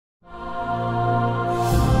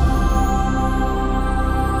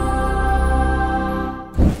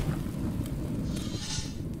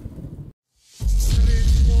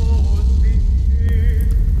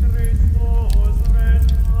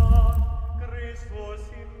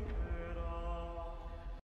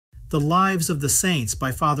The Lives of the Saints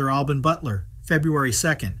by Father Alban Butler, February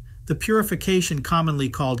 2nd. The Purification commonly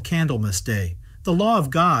called Candlemas-Day. The law of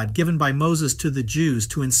God given by Moses to the Jews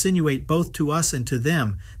to insinuate both to us and to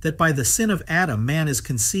them that by the sin of Adam man is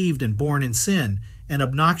conceived and born in sin, and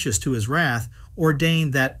obnoxious to his wrath,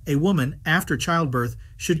 ordained that a woman, after childbirth,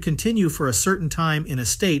 should continue for a certain time in a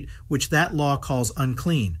state which that law calls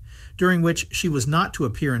unclean, during which she was not to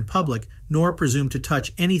appear in public, nor presume to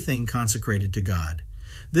touch anything consecrated to God.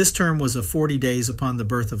 This term was of 40 days upon the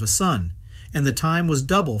birth of a son, and the time was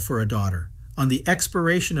double for a daughter, on the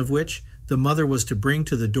expiration of which the mother was to bring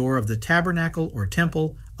to the door of the tabernacle or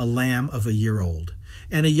temple a lamb of a year old,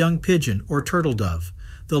 and a young pigeon or turtle dove.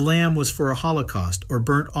 The lamb was for a holocaust or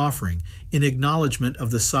burnt offering, in acknowledgment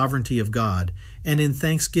of the sovereignty of God, and in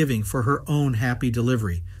thanksgiving for her own happy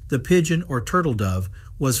delivery. The pigeon or turtle dove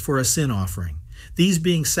was for a sin offering. These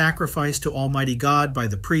being sacrificed to Almighty God by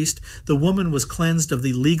the priest, the woman was cleansed of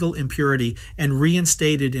the legal impurity and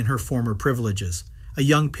reinstated in her former privileges. A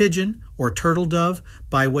young pigeon or turtle dove,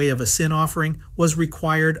 by way of a sin offering, was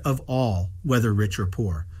required of all, whether rich or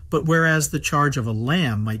poor. But whereas the charge of a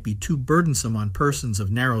lamb might be too burdensome on persons of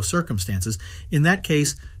narrow circumstances, in that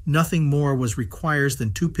case nothing more was required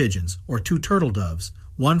than 2 pigeons or 2 turtle doves,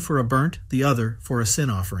 one for a burnt, the other for a sin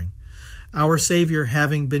offering. Our Savior,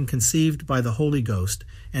 having been conceived by the Holy Ghost,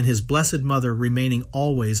 and his blessed mother remaining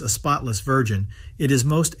always a spotless virgin, it is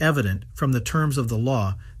most evident from the terms of the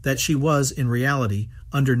law that she was in reality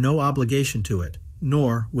under no obligation to it,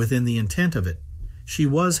 nor within the intent of it. She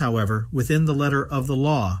was, however, within the letter of the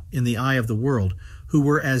law in the eye of the world, who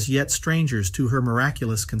were as yet strangers to her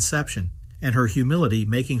miraculous conception, and her humility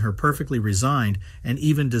making her perfectly resigned and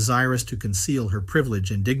even desirous to conceal her privilege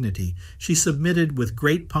and dignity, she submitted with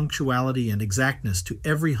great punctuality and exactness to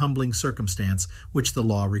every humbling circumstance which the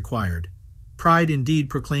law required. Pride indeed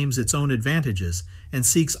proclaims its own advantages, and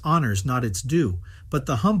seeks honors not its due, but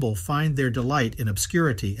the humble find their delight in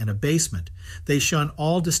obscurity and abasement. They shun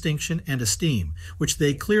all distinction and esteem, which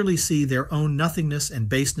they clearly see their own nothingness and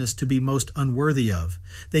baseness to be most unworthy of.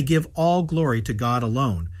 They give all glory to God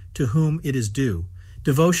alone, to whom it is due.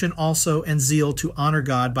 Devotion also and zeal to honor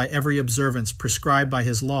God by every observance prescribed by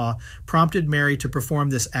his law prompted Mary to perform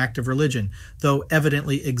this act of religion, though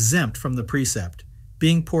evidently exempt from the precept.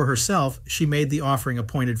 Being poor herself, she made the offering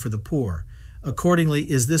appointed for the poor.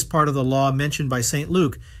 Accordingly is this part of the law mentioned by St.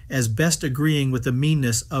 Luke as best agreeing with the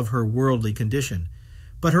meanness of her worldly condition.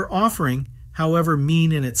 But her offering, however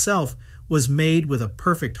mean in itself, was made with a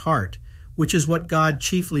perfect heart, which is what God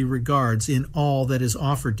chiefly regards in all that is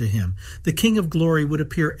offered to him. The King of Glory would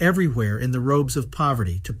appear everywhere in the robes of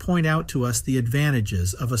poverty to point out to us the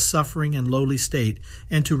advantages of a suffering and lowly state,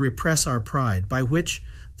 and to repress our pride, by which,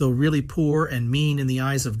 though really poor and mean in the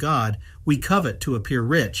eyes of God, we covet to appear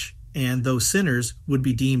rich, and, though sinners, would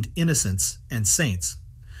be deemed innocents and saints.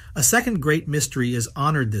 A second great mystery is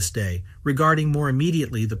honored this day, regarding more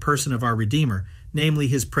immediately the person of our Redeemer, namely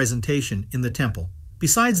his presentation in the temple.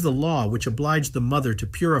 Besides the law which obliged the mother to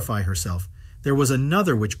purify herself, there was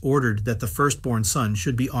another which ordered that the firstborn son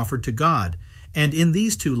should be offered to God, and in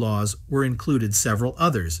these 2 laws were included several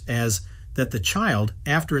others, as that the child,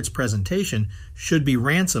 after its presentation, should be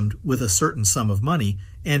ransomed with a certain sum of money,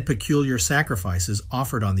 and peculiar sacrifices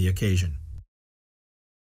offered on the occasion.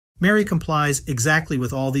 Mary complies exactly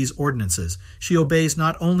with all these ordinances. She obeys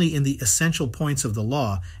not only in the essential points of the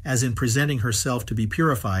law, as in presenting herself to be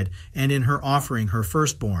purified, and in her offering her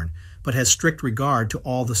firstborn, but has strict regard to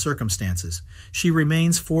all the circumstances. She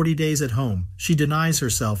remains 40 days at home. She denies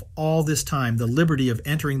herself all this time the liberty of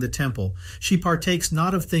entering the temple. She partakes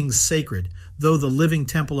not of things sacred, though the living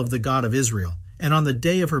temple of the God of Israel. And on the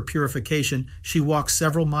day of her purification, she walks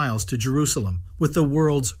several miles to Jerusalem, with the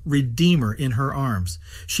world's Redeemer in her arms.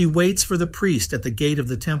 She waits for the priest at the gate of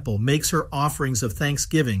the temple, makes her offerings of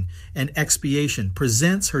thanksgiving and expiation,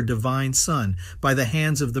 presents her divine Son by the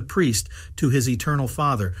hands of the priest to his eternal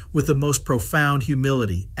Father with the most profound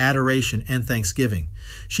humility, adoration, and thanksgiving.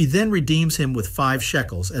 She then redeems him with 5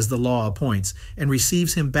 shekels, as the law appoints, and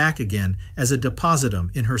receives him back again as a depositum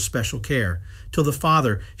in her special care, till the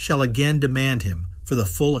Father shall again demand him for the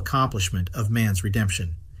full accomplishment of man's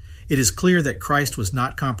redemption. It is clear that Christ was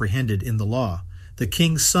not comprehended in the law. The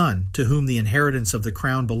King's Son, to whom the inheritance of the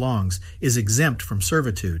crown belongs, is exempt from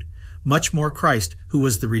servitude. Much more Christ, who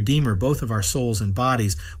was the Redeemer both of our souls and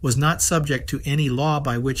bodies, was not subject to any law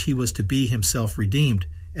by which he was to be himself redeemed,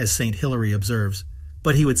 as St. Hilary observes.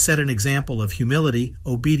 But he would set an example of humility,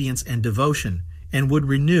 obedience, and devotion, and would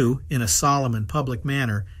renew, in a solemn and public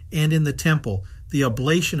manner, and in the temple, the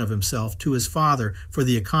oblation of himself to his Father for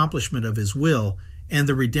the accomplishment of his will, and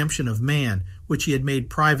the redemption of man, which he had made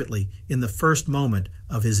privately in the first moment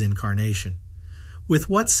of his incarnation. With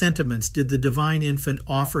what sentiments did the divine infant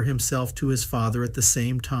offer himself to his Father at the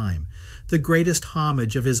same time, the greatest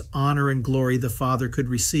homage of his honor and glory the Father could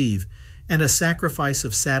receive, and a sacrifice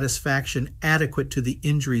of satisfaction adequate to the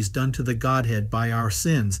injuries done to the Godhead by our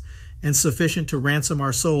sins, and sufficient to ransom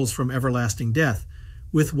our souls from everlasting death.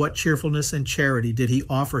 With what cheerfulness and charity did he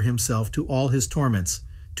offer himself to all his torments,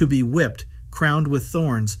 to be whipped, crowned with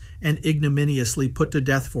thorns, and ignominiously put to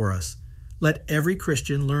death for us. Let every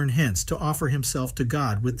Christian learn hence to offer himself to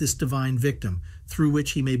God with this divine victim, through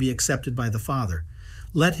which he may be accepted by the Father.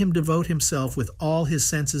 Let him devote himself with all his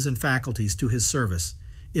senses and faculties to his service.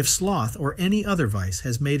 If sloth or any other vice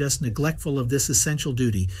has made us neglectful of this essential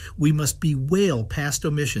duty, we must bewail past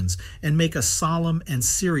omissions and make a solemn and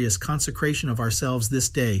serious consecration of ourselves this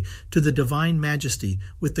day to the divine majesty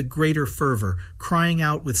with the greater fervor, crying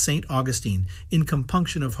out with St. Augustine, in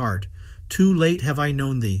compunction of heart, "Too late have I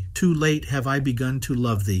known thee, too late have I begun to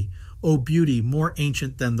love thee, O beauty more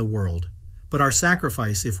ancient than the world." But our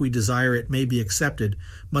sacrifice, if we desire it may be accepted,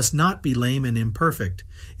 must not be lame and imperfect.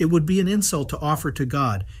 It would be an insult to offer to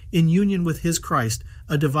God, in union with his Christ,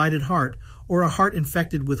 a divided heart, or a heart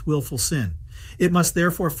infected with willful sin. It must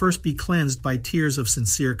therefore first be cleansed by tears of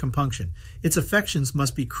sincere compunction. Its affections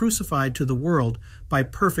must be crucified to the world by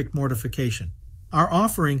perfect mortification. Our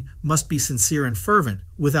offering must be sincere and fervent,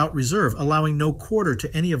 without reserve, allowing no quarter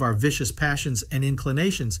to any of our vicious passions and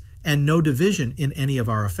inclinations, and no division in any of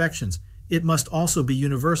our affections. It must also be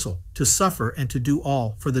universal, to suffer and to do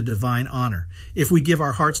all for the divine honor. If we give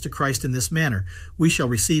our hearts to Christ in this manner, we shall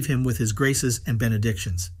receive him with his graces and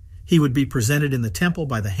benedictions. He would be presented in the temple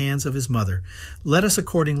by the hands of his mother. Let us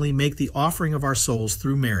accordingly make the offering of our souls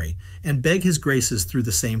through Mary, and beg his graces through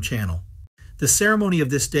the same channel. The ceremony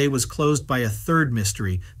of this day was closed by a third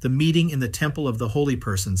mystery, the meeting in the temple of the holy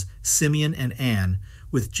persons, Simeon and Anne,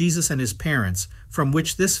 with Jesus and his parents, from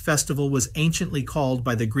which this festival was anciently called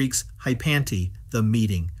by the Greeks hypanti, the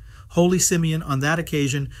meeting. Holy Simeon on that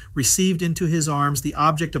occasion received into his arms the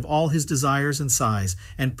object of all his desires and sighs,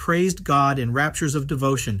 and praised God in raptures of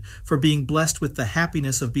devotion for being blessed with the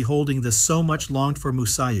happiness of beholding the so much longed for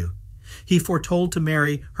Messiah. He foretold to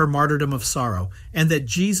Mary her martyrdom of sorrow, and that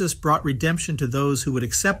Jesus brought redemption to those who would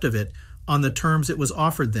accept of it on the terms it was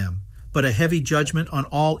offered them, but a heavy judgment on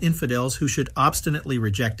all infidels who should obstinately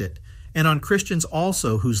reject it, and on Christians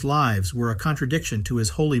also whose lives were a contradiction to his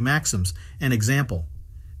holy maxims and example.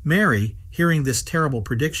 Mary, hearing this terrible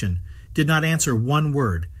prediction, did not answer one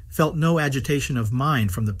word, felt no agitation of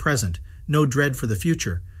mind from the present, no dread for the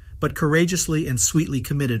future, but courageously and sweetly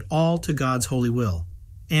committed all to God's holy will.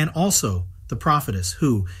 And also the prophetess,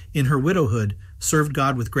 who, in her widowhood, served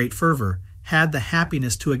God with great fervor, had the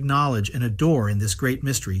happiness to acknowledge and adore in this great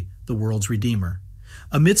mystery the world's Redeemer.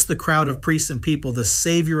 Amidst the crowd of priests and people, the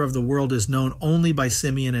Savior of the world is known only by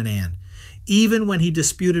Simeon and Anne. Even when he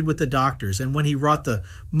disputed with the doctors and when he wrought the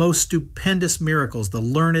most stupendous miracles, the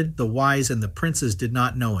learned, the wise, and the princes did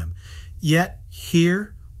not know him. Yet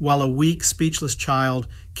here, while a weak, speechless child,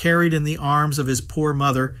 carried in the arms of his poor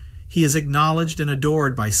mother, he is acknowledged and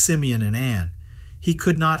adored by Simeon and Anne. He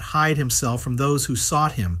could not hide himself from those who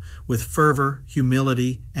sought him with fervor,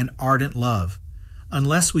 humility, and ardent love.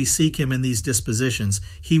 Unless we seek him in these dispositions,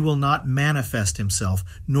 he will not manifest himself,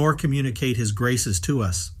 nor communicate his graces to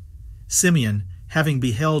us. Simeon, having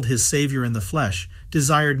beheld his Savior in the flesh,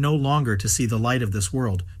 desired no longer to see the light of this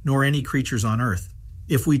world, nor any creatures on earth.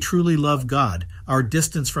 If we truly love God, our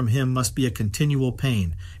distance from him must be a continual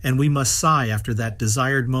pain, and we must sigh after that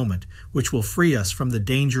desired moment, which will free us from the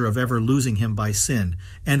danger of ever losing him by sin,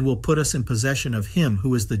 and will put us in possession of him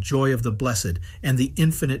who is the joy of the blessed and the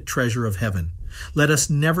infinite treasure of heaven. Let us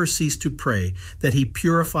never cease to pray that he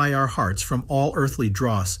purify our hearts from all earthly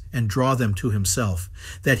dross and draw them to himself,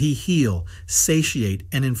 that he heal, satiate,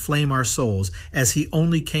 and inflame our souls as he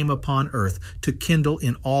only came upon earth to kindle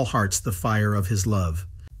in all hearts the fire of his love.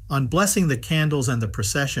 On blessing the candles and the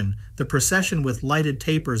procession with lighted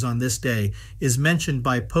tapers on this day is mentioned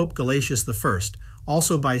by Pope Gelasius I,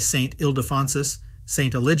 also by Saint Ildefonsus,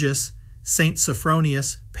 Saint Eligius, Saint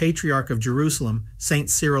Sophronius, Patriarch of Jerusalem, Saint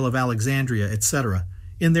Cyril of Alexandria, etc.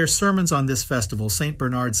 In their sermons on this festival, Saint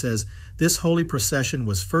Bernard says, "This holy procession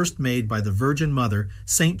was first made by the Virgin Mother,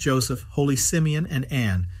 Saint Joseph, Holy Simeon, and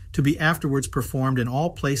Anne, to be afterwards performed in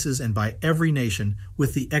all places and by every nation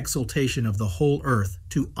with the exultation of the whole earth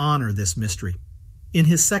to honor this mystery." In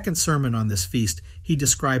his second sermon on this feast, he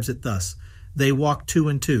describes it thus: "They walked two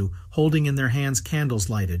and two, holding in their hands candles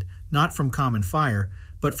lighted, not from common fire,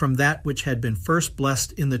 but from that which had been first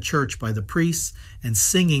blessed in the church by the priests, and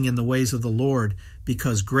singing in the ways of the Lord,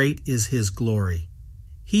 because great is his glory."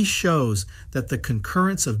 He shows that the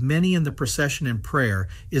concurrence of many in the procession and prayer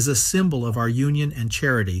is a symbol of our union and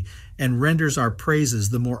charity, and renders our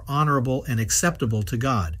praises the more honorable and acceptable to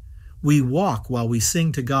God. We walk while we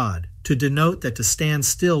sing to God, to denote that to stand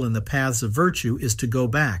still in the paths of virtue is to go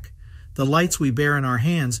back. The lights we bear in our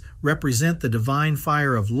hands represent the divine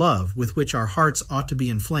fire of love with which our hearts ought to be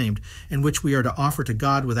inflamed, and which we are to offer to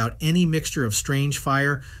God without any mixture of strange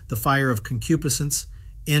fire, the fire of concupiscence,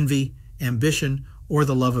 envy, ambition, or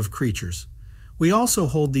the love of creatures. We also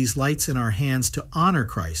hold these lights in our hands to honor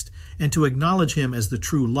Christ, and to acknowledge him as the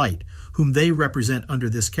true light, whom they represent under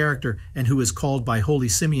this character, and who is called by Holy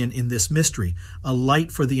Simeon in this mystery, a light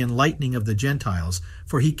for the enlightening of the Gentiles,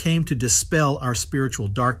 for he came to dispel our spiritual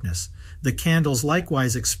darkness. The candles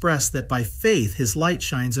likewise express that by faith his light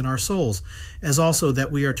shines in our souls, as also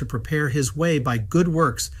that we are to prepare his way by good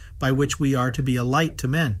works, by which we are to be a light to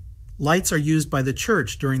men. Lights are used by the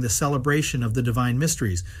Church during the celebration of the divine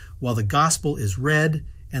mysteries, while the gospel is read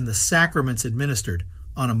and the sacraments administered,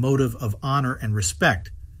 on a motive of honor and respect.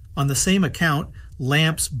 On the same account,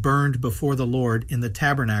 lamps burned before the Lord in the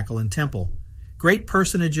tabernacle and temple. Great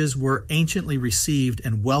personages were anciently received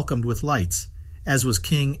and welcomed with lights, as was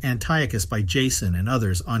King Antiochus by Jason and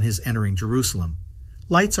others on his entering Jerusalem.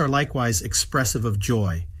 Lights are likewise expressive of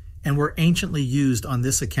joy, and were anciently used on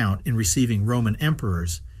this account in receiving Roman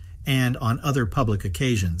emperors, and on other public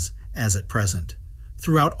occasions, as at present.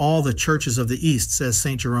 Throughout all the churches of the East, says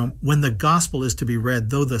St. Jerome, when the gospel is to be read,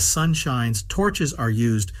 though the sun shines, torches are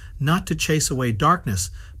used, not to chase away darkness,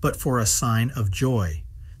 but for a sign of joy.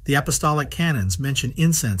 The apostolic canons mention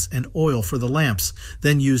incense and oil for the lamps,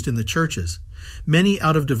 then used in the churches. Many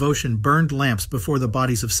out of devotion burned lamps before the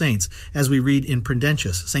bodies of saints, as we read in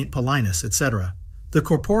Prudentius, St. Paulinus, etc. The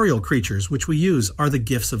corporeal creatures which we use are the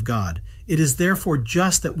gifts of God. It is therefore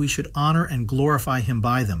just that we should honor and glorify him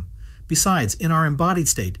by them. Besides, in our embodied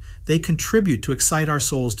state, they contribute to excite our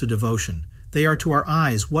souls to devotion. They are to our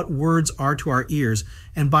eyes what words are to our ears,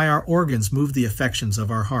 and by our organs move the affections of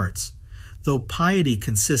our hearts. Though piety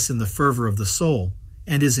consists in the fervor of the soul,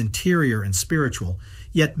 and is interior and spiritual,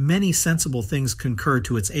 yet many sensible things concur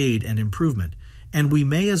to its aid and improvement, and we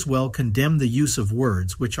may as well condemn the use of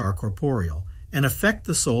words, which are corporeal, and affect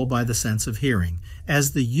the soul by the sense of hearing,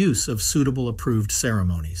 as the use of suitable approved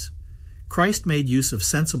ceremonies. Christ made use of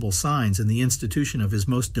sensible signs in the institution of his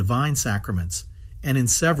most divine sacraments, and in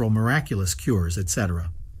several miraculous cures,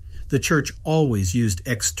 etc. The Church always used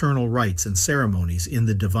external rites and ceremonies in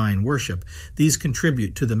the divine worship. These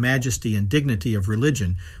contribute to the majesty and dignity of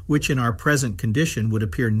religion, which in our present condition would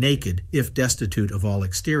appear naked if destitute of all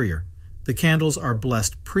exterior. The candles are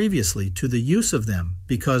blessed previously to the use of them,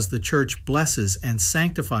 because the Church blesses and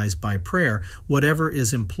sanctifies by prayer whatever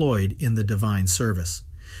is employed in the divine service.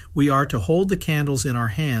 We are to hold the candles in our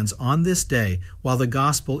hands on this day while the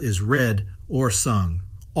gospel is read or sung.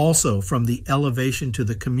 Also, from the elevation to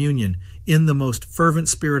the communion, in the most fervent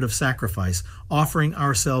spirit of sacrifice, offering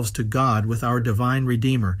ourselves to God with our divine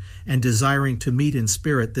Redeemer, and desiring to meet in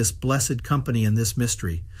spirit this blessed company in this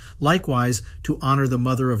mystery. Likewise, to honor the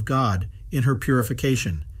Mother of God in her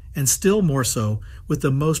purification, and still more so, with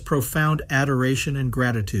the most profound adoration and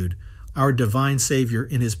gratitude, our divine Savior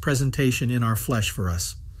in his presentation in our flesh for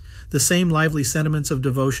us. The same lively sentiments of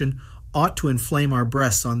devotion ought to inflame our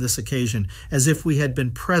breasts on this occasion, as if we had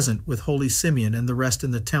been present with Holy Simeon and the rest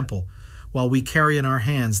in the temple, while we carry in our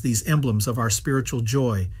hands these emblems of our spiritual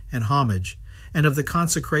joy and homage, and of the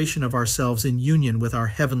consecration of ourselves in union with our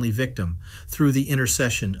heavenly victim, through the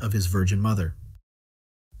intercession of his Virgin Mother.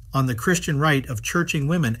 On the Christian rite of churching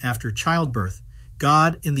women after childbirth,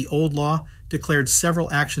 God, in the Old Law, declared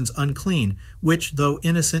several actions unclean, which, though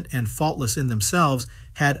innocent and faultless in themselves,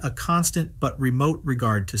 had a constant but remote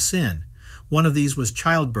regard to sin. One of these was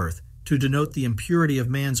childbirth, to denote the impurity of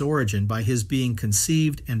man's origin by his being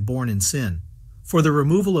conceived and born in sin. For the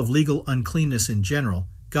removal of legal uncleanness in general,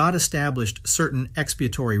 God established certain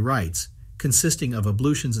expiatory rites, consisting of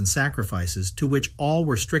ablutions and sacrifices, to which all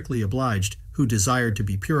were strictly obliged who desired to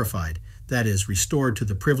be purified, that is, restored to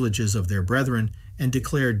the privileges of their brethren, and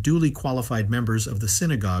declared duly qualified members of the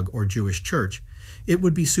synagogue or Jewish church. It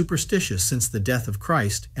would be superstitious, since the death of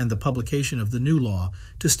Christ and the publication of the new law,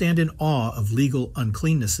 to stand in awe of legal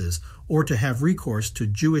uncleannesses, or to have recourse to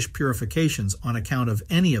Jewish purifications on account of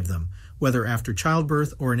any of them, whether after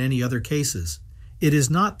childbirth or in any other cases. It is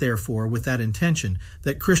not, therefore, with that intention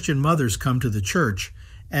that Christian mothers come to the church,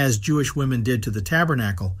 as Jewish women did to the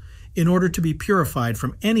tabernacle, in order to be purified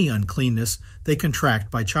from any uncleanness they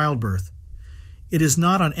contract by childbirth. It is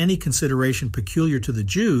not on any consideration peculiar to the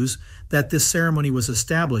Jews that this ceremony was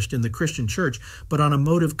established in the Christian church, but on a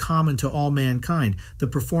motive common to all mankind, the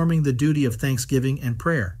performing the duty of thanksgiving and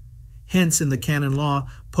prayer. Hence, in the canon law,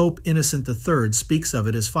 Pope Innocent III speaks of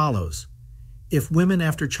it as follows: "If women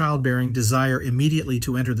after childbearing desire immediately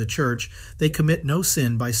to enter the church, they commit no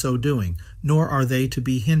sin by so doing, nor are they to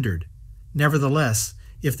be hindered. Nevertheless,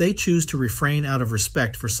 if they choose to refrain out of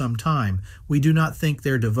respect for some time, we do not think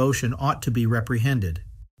their devotion ought to be reprehended."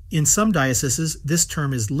 In some dioceses, this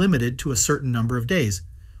term is limited to a certain number of days.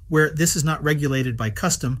 Where this is not regulated by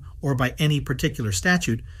custom or by any particular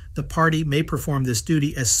statute, the party may perform this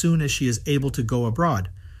duty as soon as she is able to go abroad.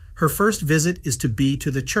 Her first visit is to be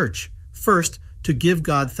to the church. First, to give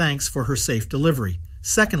God thanks for her safe delivery.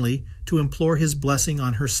 Secondly, to implore His blessing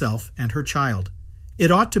on herself and her child.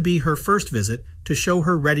 It ought to be her first visit to show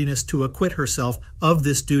her readiness to acquit herself of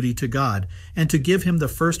this duty to God, and to give Him the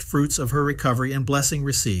first fruits of her recovery and blessing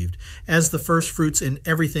received, as the first fruits in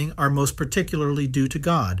everything are most particularly due to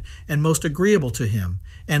God, and most agreeable to Him,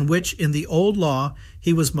 and which in the old law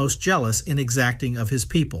He was most jealous in exacting of His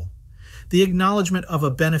people. The acknowledgement of a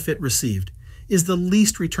benefit received is the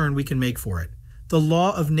least return we can make for it. The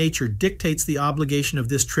law of nature dictates the obligation of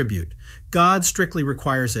this tribute. God strictly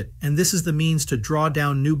requires it, and this is the means to draw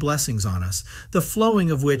down new blessings on us, the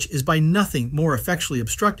flowing of which is by nothing more effectually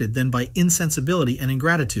obstructed than by insensibility and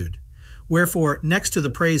ingratitude. Wherefore, next to the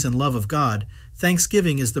praise and love of God,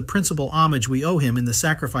 thanksgiving is the principal homage we owe Him in the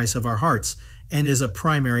sacrifice of our hearts, and is a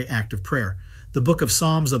primary act of prayer. The book of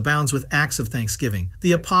Psalms abounds with acts of thanksgiving.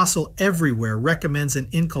 The apostle everywhere recommends and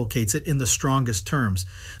inculcates it in the strongest terms.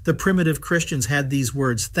 The primitive Christians had these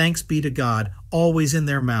words, "Thanks be to God," always in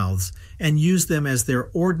their mouths, and used them as their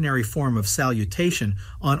ordinary form of salutation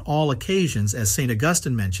on all occasions, as St.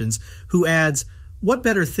 Augustine mentions, who adds, "What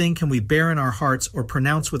better thing can we bear in our hearts or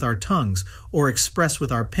pronounce with our tongues or express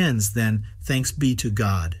with our pens than thanks be to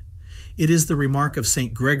God?" It is the remark of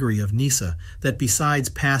St. Gregory of Nyssa that besides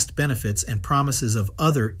past benefits and promises of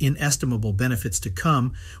other inestimable benefits to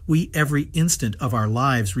come, we every instant of our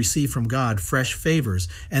lives receive from God fresh favors,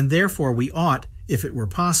 and therefore we ought, if it were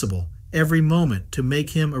possible, every moment to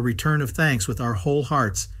make Him a return of thanks with our whole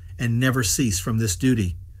hearts, and never cease from this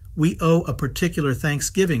duty. We owe a particular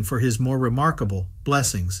thanksgiving for His more remarkable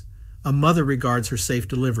blessings. A mother regards her safe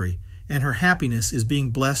delivery, and her happiness is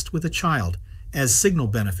being blessed with a child, as signal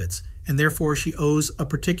benefits, and therefore she owes a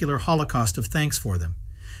particular holocaust of thanks for them.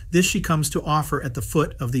 This she comes to offer at the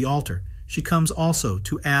foot of the altar. She comes also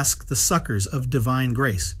to ask the succors of divine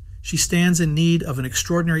grace. She stands in need of an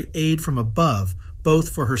extraordinary aid from above, both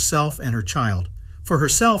for herself and her child. For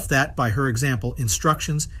herself, that, by her example,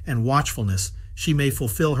 instructions, and watchfulness, she may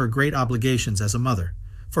fulfill her great obligations as a mother.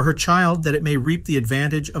 For her child, that it may reap the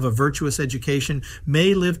advantage of a virtuous education,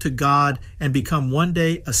 may live to God, and become one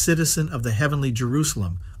day a citizen of the heavenly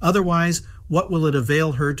Jerusalem. Otherwise, what will it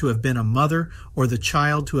avail her to have been a mother, or the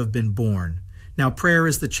child to have been born? Now prayer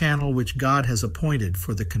is the channel which God has appointed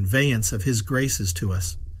for the conveyance of His graces to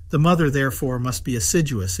us. The mother, therefore, must be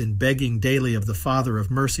assiduous in begging daily of the Father of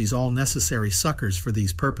mercies all necessary succors for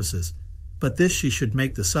these purposes. But this she should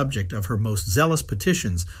make the subject of her most zealous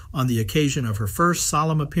petitions on the occasion of her first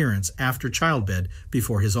solemn appearance after childbed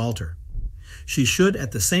before His altar. She should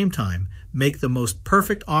at the same time make the most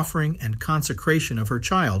perfect offering and consecration of her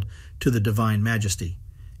child to the divine majesty.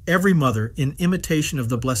 Every mother, in imitation of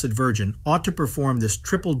the Blessed Virgin, ought to perform this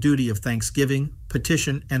triple duty of thanksgiving,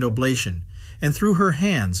 petition, and oblation, and through her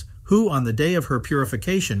hands, who on the day of her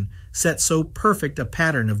purification set so perfect a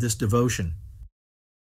pattern of this devotion.